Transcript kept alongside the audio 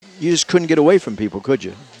you just couldn't get away from people, could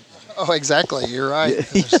you? Oh, exactly. You're right.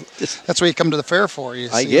 That's what you come to the fair for. You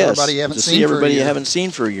I see guess. everybody you haven't to seen see everybody for a you year. haven't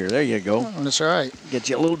seen for a year. There you go. Oh, that's right. Get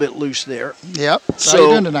you a little bit loose there. Yep. So, how are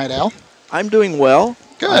you doing tonight, Al? I'm doing well.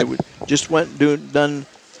 Good.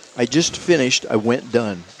 I just finished. I went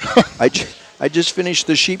done. I just finished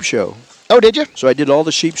the sheep show. Oh, did you? So I did all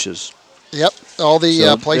the sheepses. Yep. All the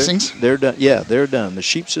So placings. They're done. Yeah, they're done. The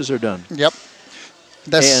sheepses are done. Yep.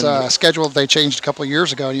 This schedule they changed a couple of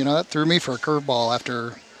years ago. You know, that threw me for a curveball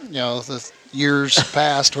after, the years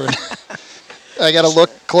passed when I got to look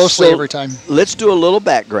closely every time. Let's do a little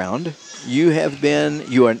background. You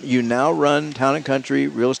now run Town and Country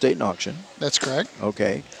Real Estate and Auction. That's correct.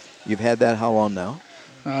 Okay. You've had that how long now?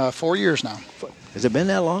 4 years now. Has it been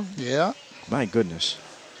that long? Yeah. My goodness.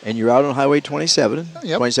 And you're out on Highway 27,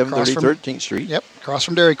 yep. 2730 13th Street. Yep, across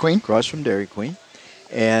from Dairy Queen. Across from Dairy Queen.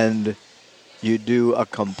 And you do a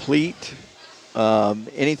complete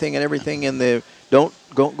anything and everything in the... Don't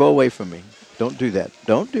go away from me. Don't do that.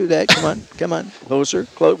 Don't do that. Come on. Closer.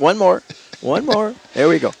 One more. There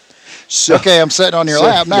we go. So, okay, I'm sitting on your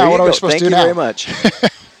lap now. What are we supposed to do now? Thank you very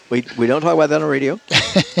much. We don't talk about that on radio.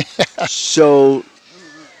 So...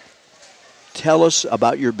 Tell us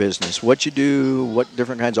about your business, what you do, what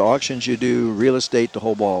different kinds of auctions you do, real estate, the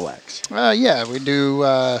whole ball of wax. Yeah, we do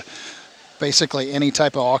basically any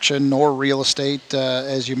type of auction or real estate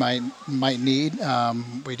as you might need.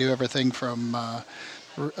 We do everything from,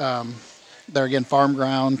 farm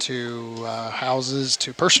ground to houses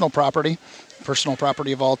to personal property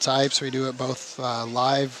of all types. We do it both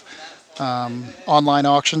live online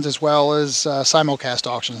auctions as well as simulcast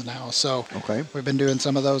auctions now. So We've been doing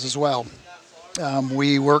some of those as well.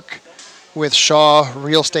 We work with Shaw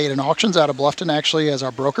Real Estate and Auctions out of Bluffton, actually, as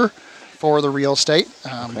our broker for the real estate.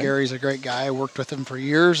 Gary's a great guy. I worked with him for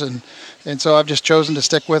years, and so I've just chosen to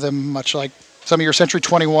stick with him, much like some of your Century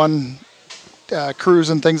 21 crews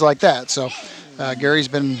and things like that. So Gary's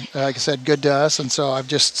been, like I said, good to us, and so I've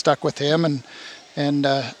just stuck with him. And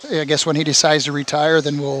I guess when he decides to retire,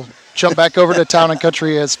 then we'll jump back over to Town and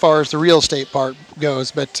Country as far as the real estate part goes.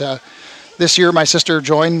 But this year, my sister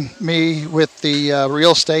joined me with the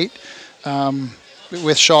real estate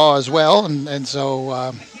with Shaw as well, and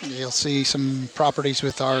so you'll see some properties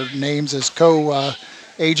with our names as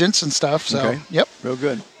co-agents and stuff. So, Yep. Real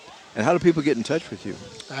good. And how do people get in touch with you?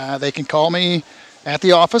 They can call me at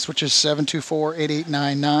the office, which is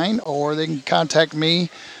 724-8899, or they can contact me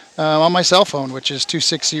on my cell phone, which is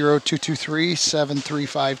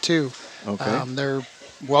 260-223-7352. Okay. They're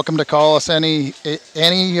welcome to call us any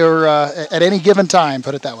or at any given time,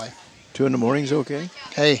 put it that way. 2 in the morning's okay?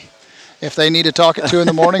 Hey, if they need to talk at 2 in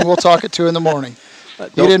the morning, we'll talk at 2 in the morning.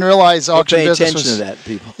 You didn't realize auction business was... Pay attention to that,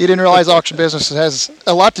 people. You didn't realize auction business has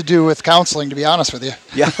a lot to do with counseling, to be honest with you.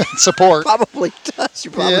 Yeah. Support. Probably does.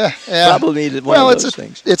 You probably needed one of those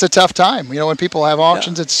things. It's a tough time. When people have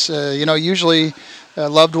auctions, it's, usually a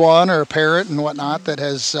loved one or a parent and whatnot that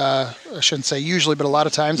has, I shouldn't say usually, but a lot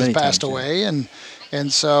of times has passed away. And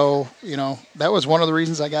so, that was one of the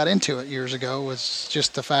reasons I got into it years ago, was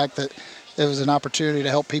just the fact that it was an opportunity to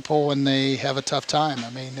help people when they have a tough time. I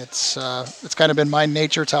mean, it's kind of been my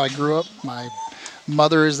nature. It's how I grew up. My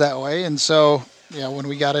mother is that way. And so, when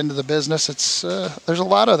we got into the business, it's there's a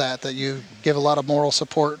lot of that you give a lot of moral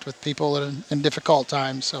support with people in difficult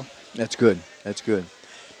times. So That's good.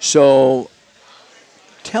 So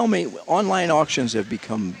tell me, online auctions have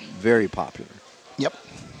become very popular. Yep.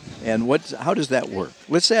 And how does that work?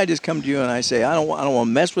 Let's say I just come to you and I say, I don't want to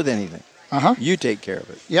mess with anything. You take care of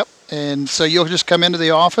it. Yep. And so you'll just come into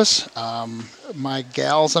the office. My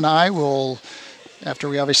gals and I will, after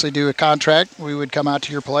we obviously do a contract, we would come out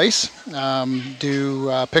to your place,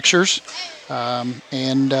 do pictures,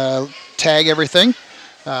 and tag everything.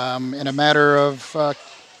 In a matter of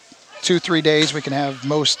 2-3 days, we can have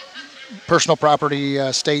most personal property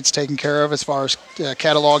states taken care of as far as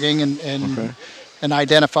cataloging and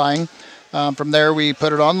identifying. From there, we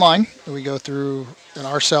put it online. We go through, and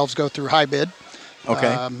ourselves go through high bid.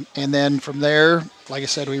 Okay. And then from there, like I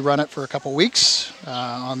said, we run it for a couple weeks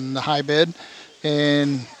on the high bid.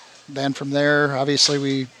 And then from there, obviously,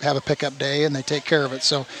 we have a pickup day and they take care of it.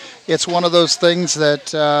 So it's one of those things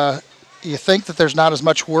that you think that there's not as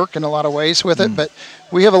much work in a lot of ways with it, but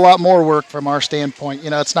we have a lot more work from our standpoint.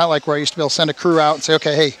 It's not like where I used to be able to send a crew out and say,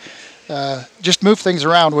 okay, hey, just move things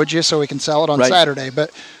around, would you, so we can sell it on Saturday.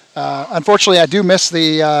 But unfortunately, I do miss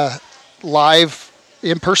the live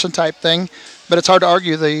in-person type thing, but it's hard to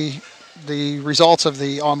argue the results of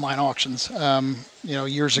the online auctions.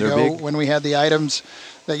 Years ago when we had the items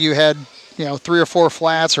that you had, 3 or 4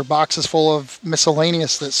 flats or boxes full of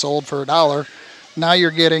miscellaneous that sold for $1, now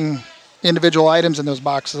you're getting individual items in those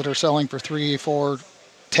boxes that are selling for $3, $4,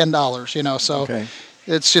 $10. So Okay.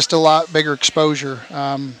 it's just a lot bigger exposure.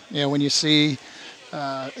 When you see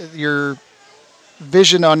your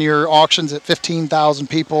vision on your auctions at 15,000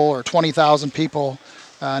 people or 20,000 people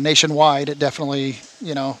nationwide, it definitely,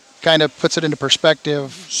 kind of puts it into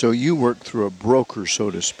perspective. So you work through a broker,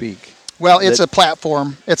 so to speak. Well, it's a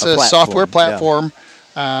platform. It's a software platform,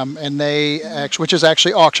 yeah. and which is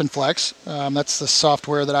actually AuctionFlex. That's the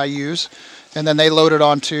software that I use, and then they load it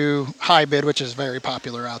onto HiBid, which is very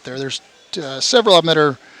popular out there. There's several of them that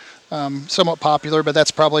are somewhat popular, but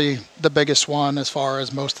that's probably the biggest one as far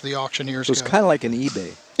as most of the auctioneers So it's go. kind of like an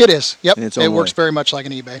eBay. It is. Yep. In its It own works way. very much like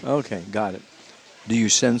an eBay. Okay, got it. Do you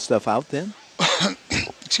send stuff out then?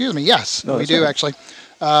 Excuse me. Yes, No, we that's do all right. actually.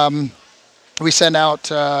 We send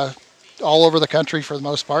out all over the country for the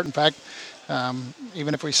most part. In fact,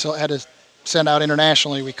 even if we still had to send out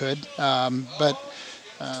internationally, we could. But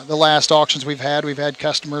the last auctions we've had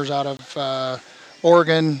customers out of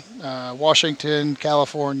Oregon, Washington,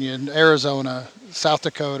 California, Arizona, South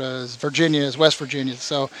Dakota, Virginia, West Virginia.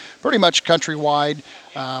 So pretty much countrywide.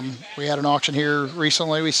 We had an auction here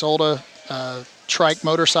recently. We sold a trike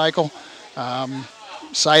motorcycle,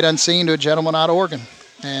 sight unseen, to a gentleman out of Oregon,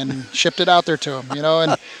 and shipped it out there to him.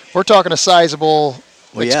 And we're talking a sizable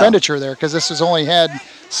Well, yeah. expenditure there, because this has only had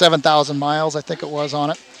 7,000 miles, I think it was, on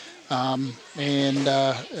it.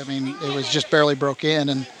 It was just barely broke in,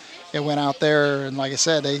 and it went out there, and like I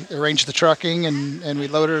said, they arranged the trucking, and we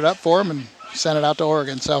loaded it up for them and sent it out to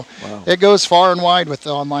Oregon. So Wow. it goes far and wide with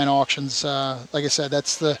the online auctions. Like I said,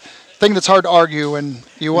 that's the thing that's hard to argue when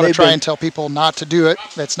you want to try and tell people not to do it.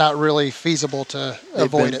 It's not really feasible to They've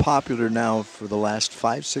avoid been it. popular now for the last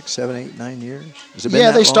 5, 6, 7, 8, 9 years. Has it been Yeah,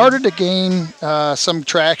 that they long? started to gain some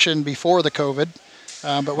traction before the COVID,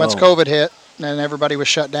 but once Oh. COVID hit and everybody was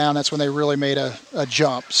shut down, that's when they really made a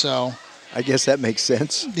jump. So I guess that makes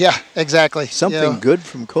sense. yeah, exactly. Something Yeah. good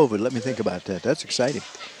from COVID. Let me think about that. That's exciting.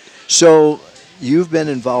 So you've been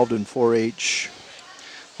involved in 4-H.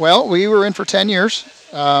 Well, we were in for 10 years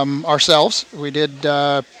ourselves. We did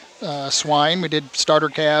swine, we did starter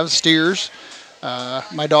calves, steers.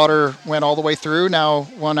 My daughter went all the way through. Now,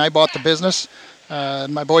 when I bought the business,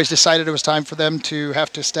 my boys decided it was time for them to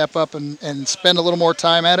have to step up and spend a little more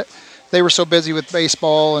time at it. They were so busy with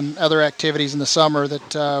baseball and other activities in the summer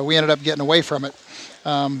that we ended up getting away from it.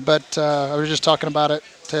 But I was just talking about it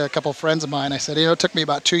to a couple of friends of mine. I said, it took me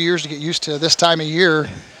about 2 years to get used to this time of year,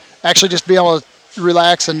 actually just be able to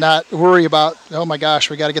relax and not worry about, oh my gosh,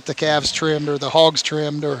 we got to get the calves trimmed or the hogs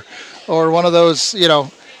trimmed or one of those,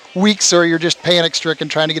 weeks where you're just panic stricken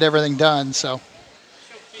trying to get everything done. So,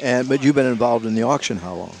 But you've been involved in the auction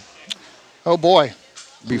how long? oh boy.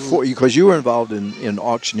 Before, because you were involved in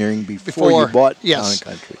auctioneering before you bought Town and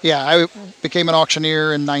Country. Yeah, I became an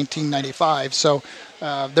auctioneer in 1995. So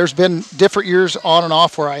there's been different years on and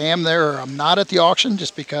off where I am there or I'm not at the auction,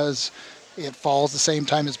 just because it falls the same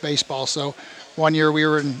time as baseball. So one year we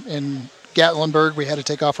were in Gatlinburg. We had to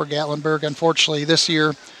take off for Gatlinburg. Unfortunately, this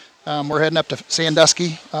year we're heading up to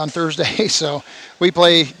Sandusky on Thursday. So we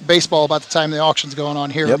play baseball about the time the auction's going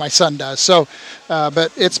on here. Yep. My son does. So,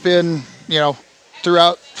 but it's been,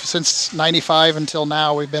 throughout since 95 until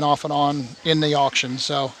now, we've been off and on in the auction.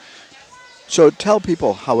 So Tell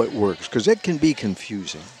people how it works, because it can be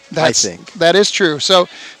confusing, I think. That is true. So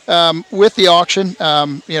with the auction,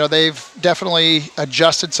 they've definitely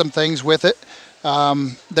adjusted some things with it.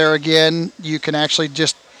 There again, you can actually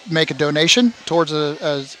just make a donation towards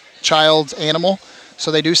a child's animal.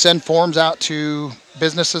 So they do send forms out to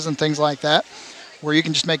businesses and things like that, where you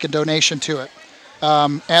can just make a donation to it.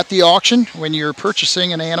 At the auction, when you're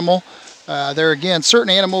purchasing an animal, there again, certain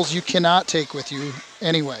animals you cannot take with you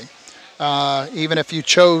anyway. Even if you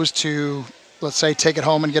chose to, let's say, take it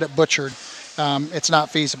home and get it butchered, it's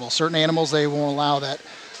not feasible. Certain animals, they won't allow that.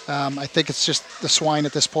 I think it's just the swine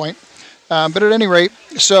at this point. But at any rate,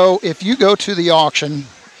 so if you go to the auction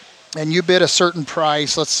and you bid a certain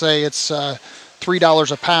price, let's say it's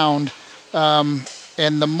 $3 a pound,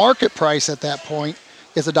 and the market price at that point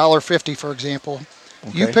is $1.50, for example.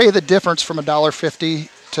 Okay. You pay the difference from $1.50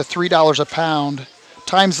 to $3 a pound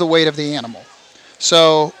times the weight of the animal.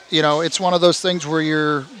 So, it's one of those things where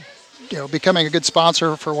you're, becoming a good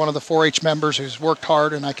sponsor for one of the 4-H members who's worked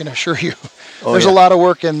hard, and I can assure you there's a lot of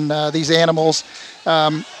work in these animals.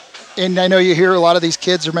 And I know you hear a lot of these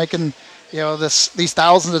kids are making, these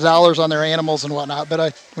thousands of dollars on their animals and whatnot,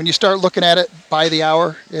 but when you start looking at it by the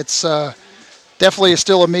hour, it's definitely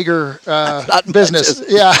still a meager business.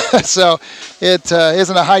 Yeah, so it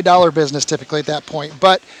isn't a high dollar business typically at that point.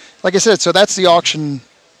 But like I said, so that's the auction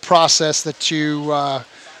process that you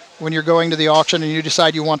when you're going to the auction and you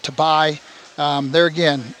decide you want to buy, there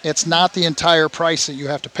again, it's not the entire price that you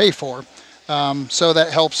have to pay for. So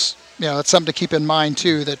that helps, that's something to keep in mind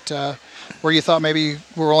too, that where you thought maybe you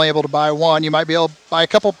were only able to buy one, you might be able to buy a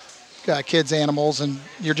couple kids' animals, and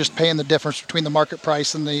you're just paying the difference between the market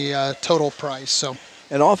price and the total price. So.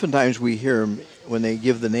 And oftentimes we hear them when they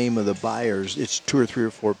give the name of the buyers, it's 2 or 3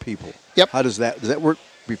 or 4 people. Yep. How does that work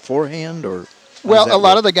beforehand, or? Well, a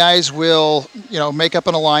lot of the guys will, make up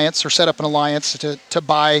an alliance or set up an alliance to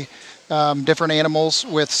buy different animals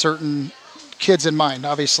with certain kids in mind.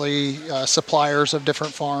 Obviously, suppliers of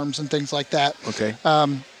different farms and things like that. Okay.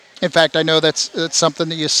 In fact, I know that's something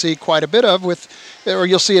that you see quite a bit of or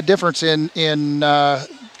you'll see a difference in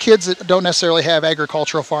kids that don't necessarily have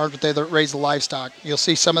agricultural farms, but they raise the livestock. You'll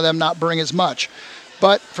see some of them not bring as much.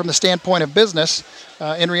 But from the standpoint of business,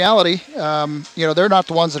 in reality, they're not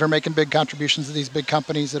the ones that are making big contributions to these big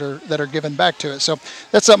companies that are giving back to it. So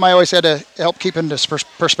that's something I always had to help keep into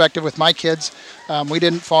perspective with my kids. We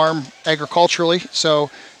didn't farm agriculturally, so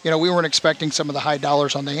we weren't expecting some of the high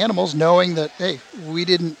dollars on the animals, knowing that, hey, we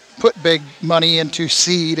didn't put big money into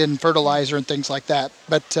seed and fertilizer and things like that.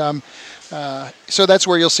 But so that's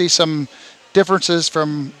where you'll see some differences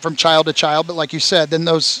from child to child. But like you said, then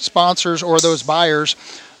those sponsors or those buyers,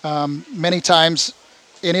 many times,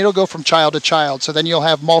 and it'll go from child to child. So then you'll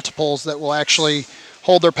have multiples that will actually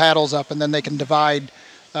hold their paddles up, and then they can divide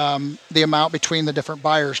the amount between the different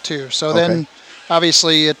buyers too. So then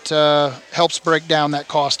obviously it helps break down that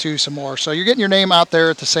cost too some more. So you're getting your name out there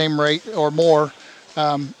at the same rate or more,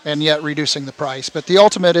 and yet reducing the price. But the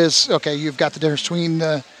ultimate is, okay, you've got the difference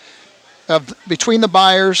between the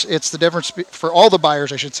buyers. It's the difference for all the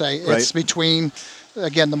buyers, I should say. It's between,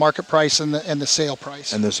 again, the market price and the sale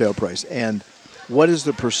price. And the sale price. And what is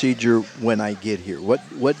the procedure when I get here?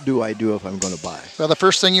 What do I do if I'm going to buy? Well, the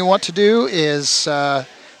first thing you want to do is,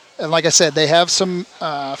 and like I said, they have some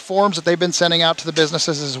forms that they've been sending out to the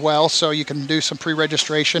businesses as well, so you can do some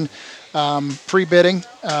pre-registration, pre-bidding,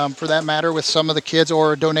 for that matter, with some of the kids,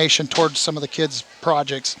 or a donation towards some of the kids'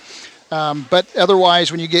 projects. But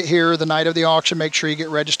otherwise, when you get here the night of the auction, make sure you get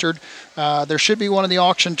registered. There should be one of the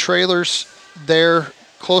auction trailers there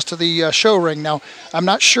close to the show ring. Now, I'm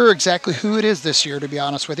not sure exactly who it is this year, to be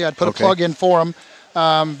honest with you. I'd put a plug in for them,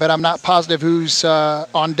 but I'm not positive who's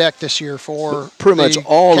on deck this year for pretty much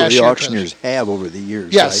all of the auctioneers trailers. Have over the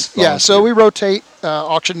years. Yes, right? yeah. So we rotate,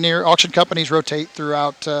 auction companies rotate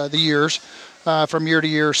throughout the years, from year to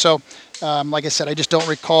year. So, like I said, I just don't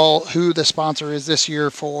recall who the sponsor is this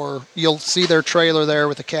year for. You'll see their trailer there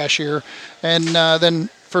with the cashier. And then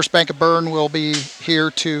First Bank of Bern will be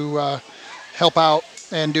here to help out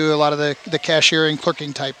and do a lot of the cashiering,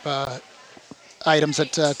 clerking type items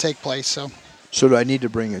that take place. So do I need to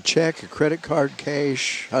bring a check, a credit card,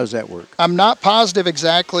 cash? How does that work? I'm not positive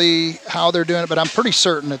exactly how they're doing it, but I'm pretty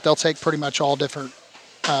certain that they'll take pretty much all different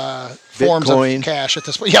forms of cash at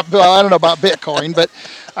this point. Yeah, well, I don't know about Bitcoin, but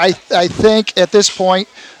I think at this point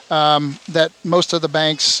that most of the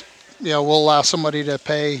banks, will allow somebody to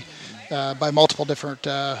pay by multiple different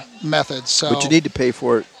methods. So, but you need to pay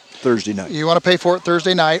for it Thursday night. You want to pay for it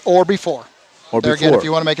Thursday night or before. Again, if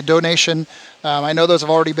you want to make a donation, I know those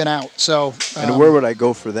have already been out. So, and where would I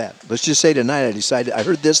go for that? Let's just say tonight I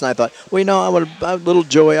heard this and I thought, little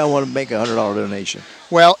Joey, I want to make $100 donation.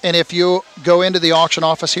 Well, and if you go into the auction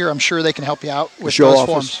office here, I'm sure they can help you out with those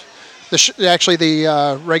forms. Actually,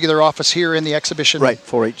 the regular office here in the exhibition. Right,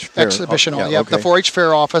 4-H fair. Exhibition hall. Yep, the 4-H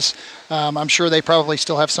fair office. I'm sure they probably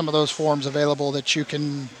still have some of those forms available that you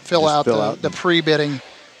can fill out the pre-bidding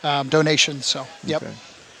donations. So, yep. Okay.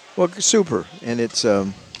 Well, super. And it's,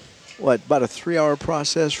 about a 3-hour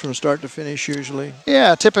process from start to finish usually?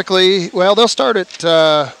 Yeah, typically. Well, they'll start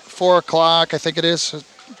at 4 o'clock, I think it is,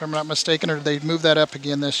 if I'm not mistaken, or they moved that up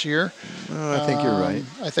again this year. I think you're right.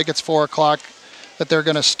 I think it's 4 o'clock that they're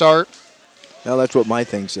going to start. Well, that's what my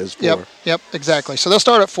thing says, 4. Yep, exactly. So they'll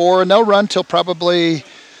start at 4, and they'll run till probably,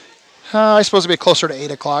 I suppose it'll be closer to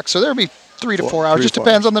 8 o'clock. So there'll be 3 to 4 hours. Just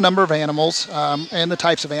depends on the number of animals and the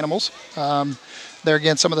types of animals. There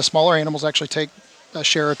again, some of the smaller animals actually take a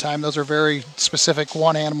share of time. Those are very specific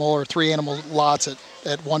 1 animal or 3 animal lots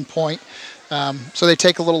at one point. So they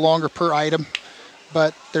take a little longer per item,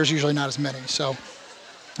 but there's usually not as many. So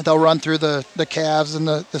they'll run through the calves and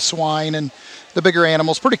the swine and the bigger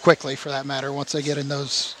animals pretty quickly, for that matter, once they get in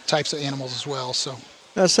those types of animals as well. So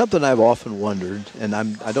now, something I've often wondered, and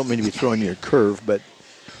I don't mean to be throwing you a curve, but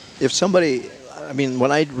if somebody,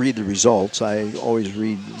 when I read the results, I always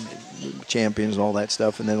read champions and all that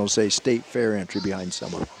stuff, and then it'll say state fair entry behind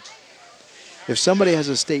some of them. If somebody has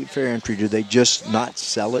a state fair entry, do they just not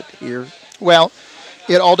sell it here? Well,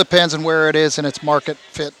 it all depends on where it is in its market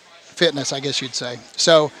fit fitness, I guess you'd say.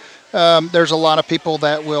 So there's a lot of people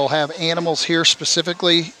that will have animals here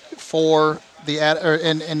specifically for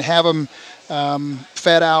and have them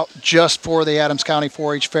fed out just for the Adams County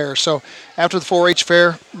 4-H fair. So after the 4-H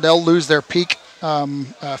fair, they'll lose their peak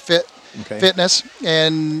fitness,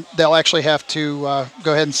 and they'll actually have to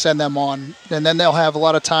go ahead and send them on. And then they'll have a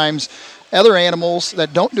lot of times other animals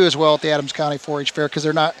that don't do as well at the Adams County 4-H fair because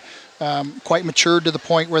they're not quite matured to the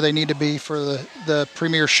point where they need to be for the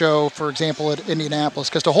premier show, for example, at Indianapolis.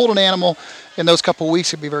 Because to hold an animal in those couple of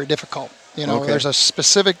weeks would be very difficult. There's a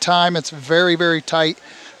specific time. It's very, very tight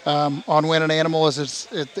on when an animal is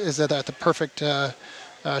at the perfect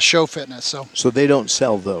show fitness. So they don't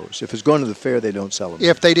sell those. If it's going to the fair, they don't sell them.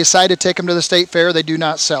 If they decide to take them to the state fair, they do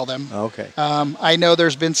not sell them. Okay. I know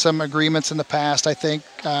there's been some agreements in the past, I think,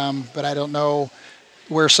 but I don't know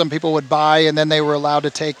where some people would buy and then they were allowed to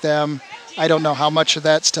take them. I don't know how much of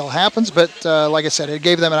that still happens, but like I said, it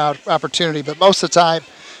gave them an opportunity. But most of the time,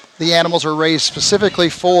 the animals are raised specifically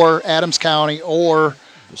for Adams County or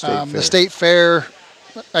the state fair.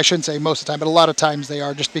 I shouldn't say most of the time, but a lot of times they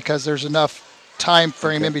are, just because there's enough time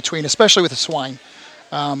frame in between, especially with the swine.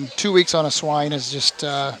 2 weeks on a swine is just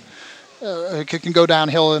it can go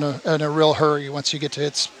downhill in a real hurry once you get to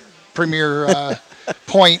its premier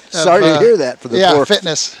point. Sorry to hear that for the poor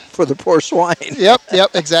fitness for the poor swine. Yep,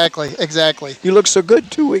 exactly. You looked so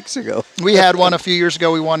good 2 weeks ago. We had one a few years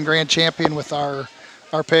ago. We won grand champion with our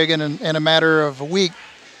pig, and in a matter of a week,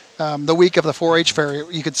 the week of the 4-H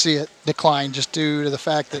fair, you could see it decline just due to the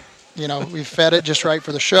fact that we fed it just right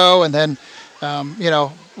for the show, and then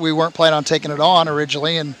we weren't planning on taking it on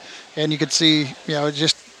originally, and you could see it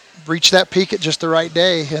just reach that peak at just the right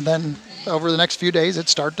day, and then over the next few days it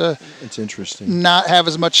start to it's interesting not have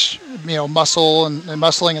as much muscle and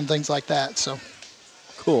muscling and things like that. So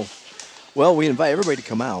cool. Well, we invite everybody to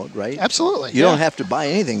come out, right? Absolutely. You don't have to buy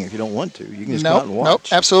anything if you don't want to. You can just come out and watch. Nope,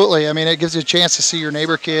 absolutely. I mean, it gives you a chance to see your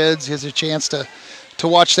neighbor kids, gives you a chance to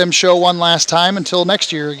watch them show one last time until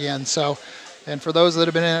next year again. So, and for those that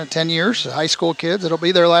have been in it 10 years, high school kids, it'll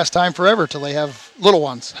be their last time forever till they have little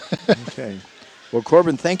ones. Okay. Well,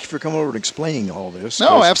 Corbin, thank you for coming over and explaining all this.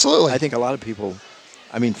 No, absolutely. I think a lot of people,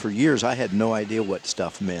 for years I had no idea what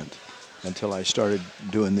stuff meant until I started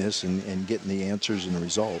doing this and getting the answers and the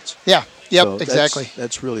results. Yeah, yep, so exactly.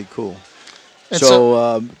 That's really cool. And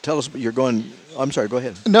so tell us, you're going, I'm sorry, go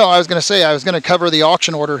ahead. No, I was going to say, I was going to cover the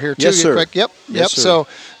auction order here too. Yes, sir. Quick. Yep. Sir. So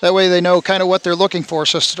that way they know kind of what they're looking for.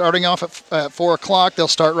 So starting off at 4 o'clock, they'll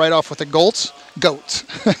start right off with the goats. Golts.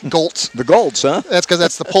 The goats, huh? That's because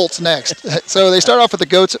that's the poults next. So they start off with the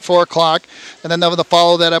goats at 4 o'clock, and then they'll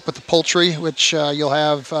follow that up with the poultry, which you'll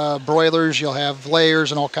have broilers, you'll have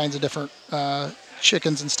layers, and all kinds of different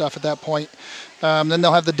chickens and stuff at that point. Then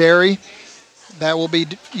they'll have the dairy. That will be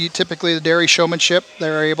typically the dairy showmanship.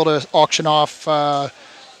 They're able to auction off, I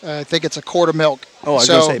think it's a quart of milk. Oh, I was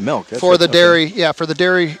going to say milk. That's for the dairy, for the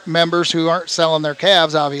dairy members who aren't selling their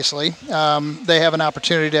calves, obviously, they have an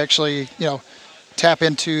opportunity to actually, tap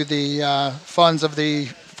into the funds of the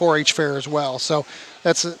 4-H fair as well. So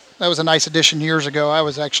that was a nice addition years ago. I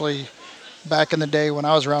was actually back in the day when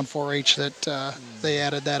I was around 4-H that they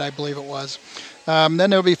added that, I believe it was. Then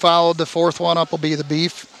there'll be followed, the fourth one up will be the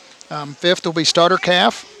beef. Fifth will be starter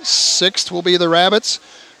calf. Sixth will be the rabbits.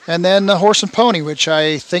 And then the horse and pony, which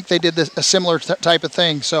I think they did a similar type of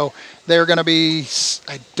thing. So they're going to be,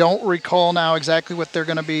 I don't recall now exactly what they're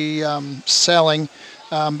going to be selling,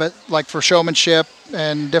 but like for showmanship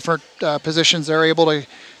and different positions, they're able to, I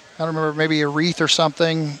don't remember, maybe a wreath or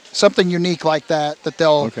something unique like that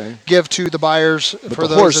they'll give to the buyers for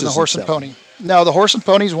those in the horse and pony. No, the horse and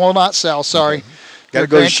ponies will not sell, sorry. Okay. Your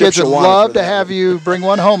grandkids would love to have you bring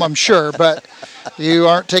one home, I'm sure, but you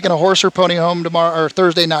aren't taking a horse or pony home tomorrow or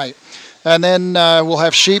Thursday night. And then we'll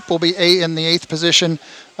have sheep. Will be in the 8th position,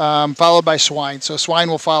 followed by swine. So swine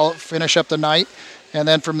will finish up the night, and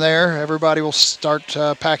then from there, everybody will start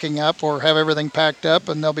packing up or have everything packed up,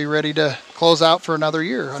 and they'll be ready to close out for another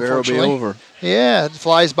year. Fair will be over. Yeah, it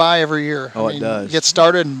flies by every year. Oh, it does. It gets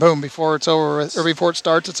started, and boom, before it's over, or before it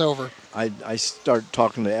starts, it's over. I start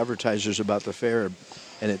talking to advertisers about the fair,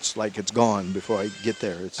 and it's like it's gone before I get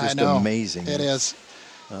there. It's just amazing. It is.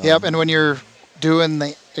 Yep, and when you're doing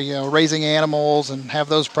the raising animals and have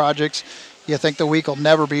those projects, you think the week will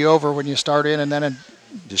never be over when you start in, and then in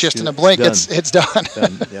a blink it's done.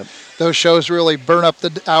 Yep. Those shows really burn up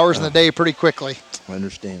the hours in the day pretty quickly. I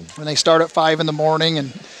understand. When they start at 5 in the morning and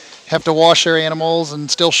have to wash their animals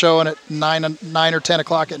and still showing at 9 or 10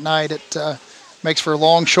 o'clock at night, it makes for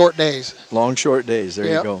long, short days. Long, short days. There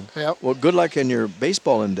you go. Yep. Well, good luck in your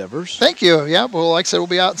baseball endeavors. Thank you. Yeah. Well, like I said, we'll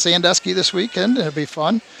be out in Sandusky this weekend. It'll be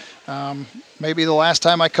fun. Maybe the last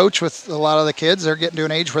time I coach with a lot of the kids. They're getting to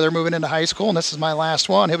an age where they're moving into high school, and this is my last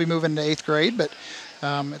one. He'll be moving to 8th grade, but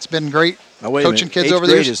it's been great Now, wait a coaching minute. kids 8th over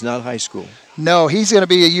the grade years. is not high school. No, he's going to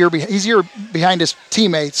be he's a year behind his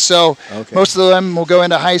teammates. So Okay. most of them will go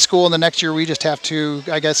into high school, and the next year we just have to,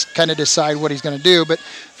 I guess, kind of decide what he's going to do. But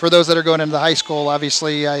for those that are going into the high school,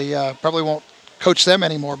 obviously I probably won't coach them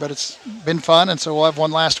anymore. But it's been fun, and so we'll have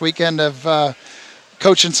one last weekend of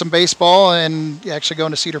coaching some baseball and actually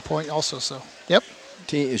going to Cedar Point also. So, yep.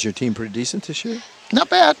 Is your team pretty decent this year? Not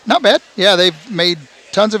bad, not bad. Yeah, they've made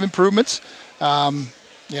tons of improvements. I'm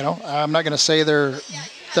not going to say they're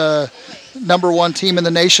the number one team in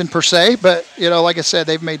the nation per se, but like I said,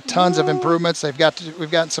 they've made tons of improvements. We've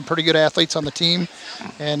gotten some pretty good athletes on the team,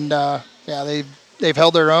 and they've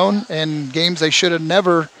held their own in games they should have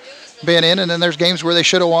never been in, and then there's games where they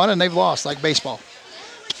should have won and they've lost, like baseball.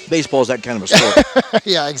 Baseball is that kind of a sport.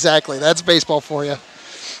 Yeah, exactly. That's baseball for you.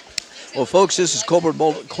 Well, folks, this is Corbin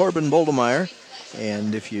Bultemeier.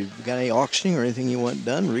 And if you've got any auctioning or anything you want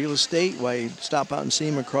done, real estate, why, stop out and see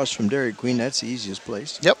him across from Dairy Queen. That's the easiest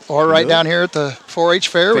place. Yep, or right down here at the 4-H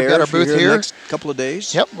fair. We've got our booth here. Next couple of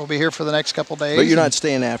days. Yep, we'll be here for the next couple of days. But you're not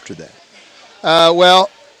staying after that. Well,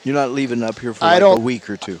 you're not leaving up here for like a week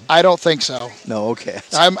or two. I don't think so. No, okay.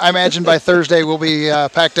 I imagine by Thursday we'll be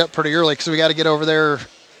packed up pretty early because we got to get over there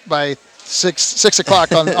by 6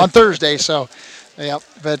 o'clock on Thursday. So. Yep,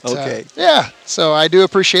 but okay. So I do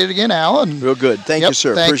appreciate it again, Al. And real good. Thank you,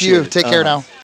 sir. Thank Appreciate you. it. Take care now.